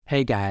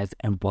Hey guys,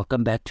 and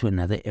welcome back to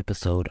another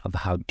episode of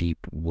How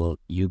Deep Will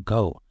You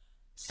Go?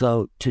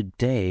 So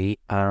today,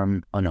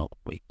 let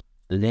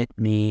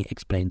me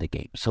explain the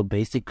game. So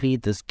basically,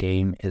 this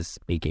game is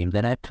a game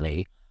that I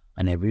play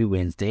on every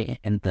Wednesday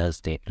and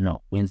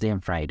Wednesday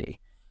and Friday.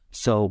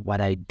 So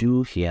what I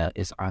do here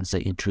is answer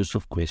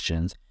intrusive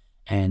questions,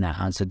 and I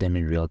answer them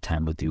in real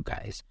time with you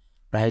guys,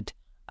 right?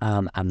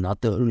 I'm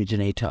not the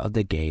originator of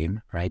the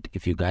game, right?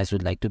 If you guys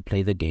would like to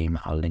play the game,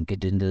 I'll link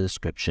it in the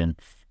description,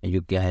 and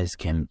you guys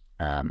can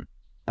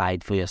buy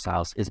it for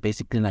yourselves. It's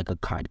basically like a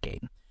card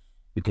game.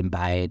 You can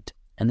buy it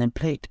and then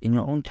play it in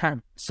your own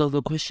time. So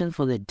the question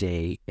for the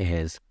day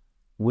is,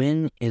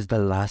 when is the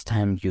last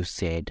time you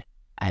said,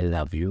 I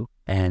love you,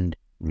 and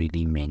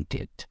really meant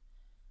it?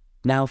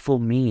 Now, for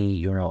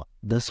me,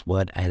 this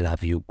word, I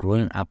love you,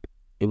 growing up,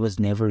 it was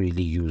never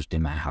really used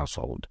in my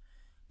household.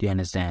 Do you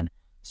understand?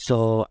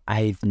 So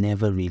I've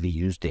never really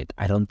used it.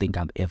 I don't think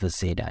I've ever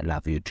said I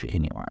love you to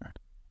anyone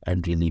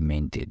and really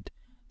meant it.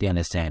 Do you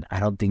understand? I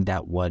don't think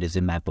that word is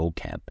in my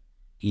vocab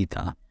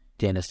either.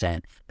 Do you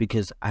understand?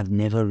 Because I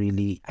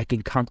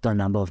can count the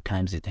number of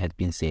times it has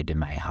been said in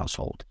my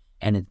household,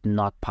 and it's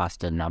not past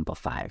the number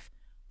 5.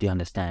 Do you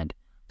understand?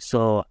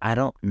 So I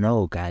don't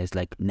know, guys.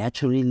 Like,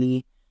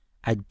 naturally,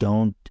 I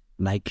don't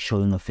like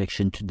showing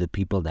affection to the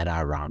people that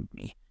are around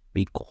me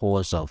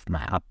because of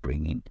my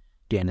upbringing.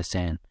 Do you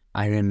understand?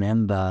 I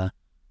remember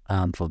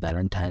for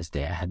Valentine's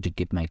Day, I had to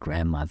give my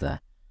grandmother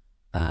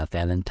a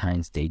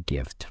Valentine's Day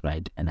gift,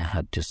 right? And I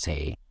had to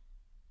say,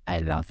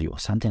 I love you, or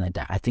something like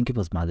that. I think it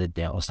was Mother's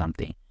Day or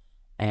something.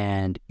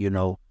 And,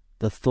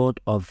 the thought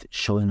of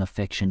showing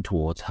affection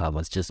towards her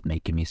was just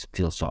making me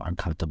feel so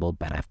uncomfortable,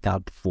 but I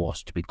felt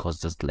forced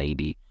because this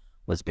lady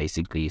was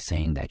basically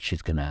saying that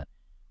she's going to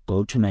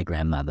go to my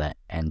grandmother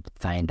and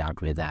find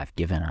out whether I've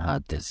given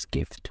her this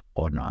gift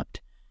or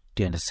not.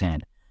 Do you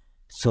understand?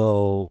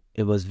 So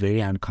it was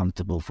very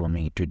uncomfortable for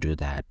me to do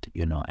that,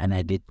 and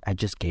I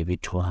just gave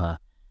it to her,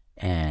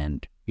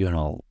 and,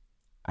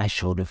 I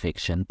showed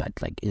affection, but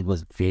it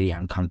was very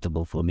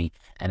uncomfortable for me.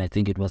 And I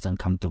think it was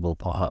uncomfortable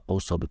for her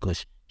also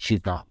because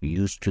she's not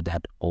used to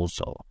that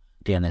also.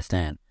 Do you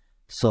understand?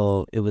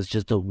 So it was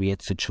just a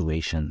weird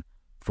situation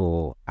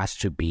for us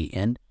to be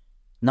in.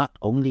 Not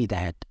only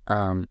that,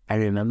 I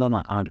remember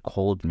my aunt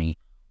called me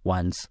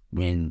once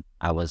when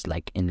I was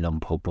in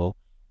Limpopo,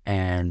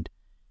 and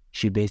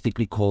she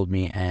basically called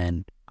me,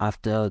 and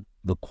after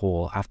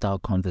our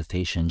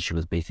conversation, she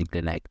was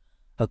basically like,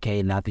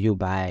 okay, love you,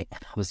 bye.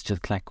 And I was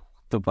just like,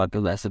 what the fuck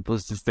am I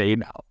supposed to say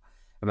now?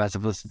 Am I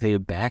supposed to say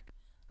it back?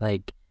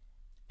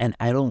 And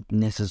I don't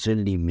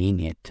necessarily mean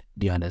it.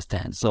 Do you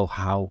understand? So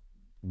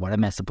what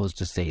am I supposed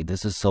to say?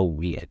 This is so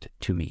weird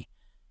to me,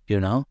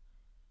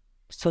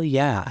 So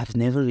yeah, I've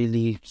never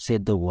really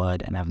said the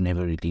word, and I've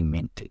never really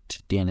meant it.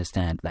 Do you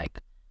understand?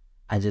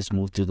 I just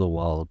moved through the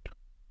world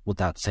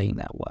without saying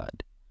that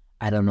word.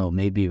 I don't know,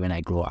 maybe when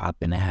I grow up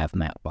and I have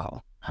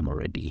I'm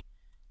already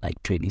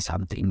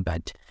 20-something,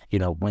 but,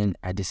 when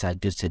I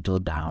decide to settle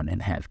down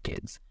and have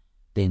kids,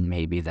 then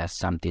maybe that's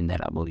something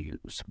that I will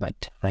use.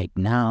 But right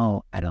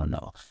now, I don't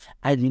know.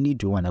 I really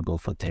do want to go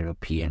for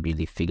therapy and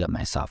really figure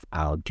myself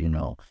out,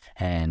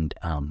 and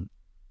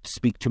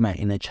speak to my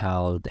inner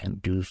child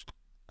and do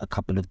a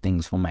couple of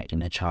things for my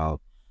inner child,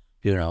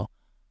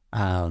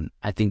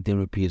 I think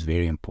therapy is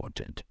very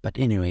important. But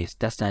anyways,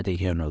 that's neither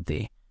here nor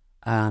there.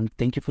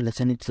 Thank you for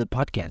listening to the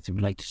podcast. If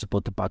you'd like to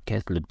support the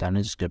podcast, look down in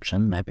the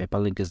description. My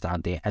PayPal link is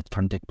down there at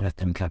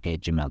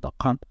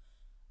contactprestonklake@gmail.com.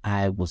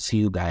 I will see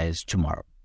you guys tomorrow.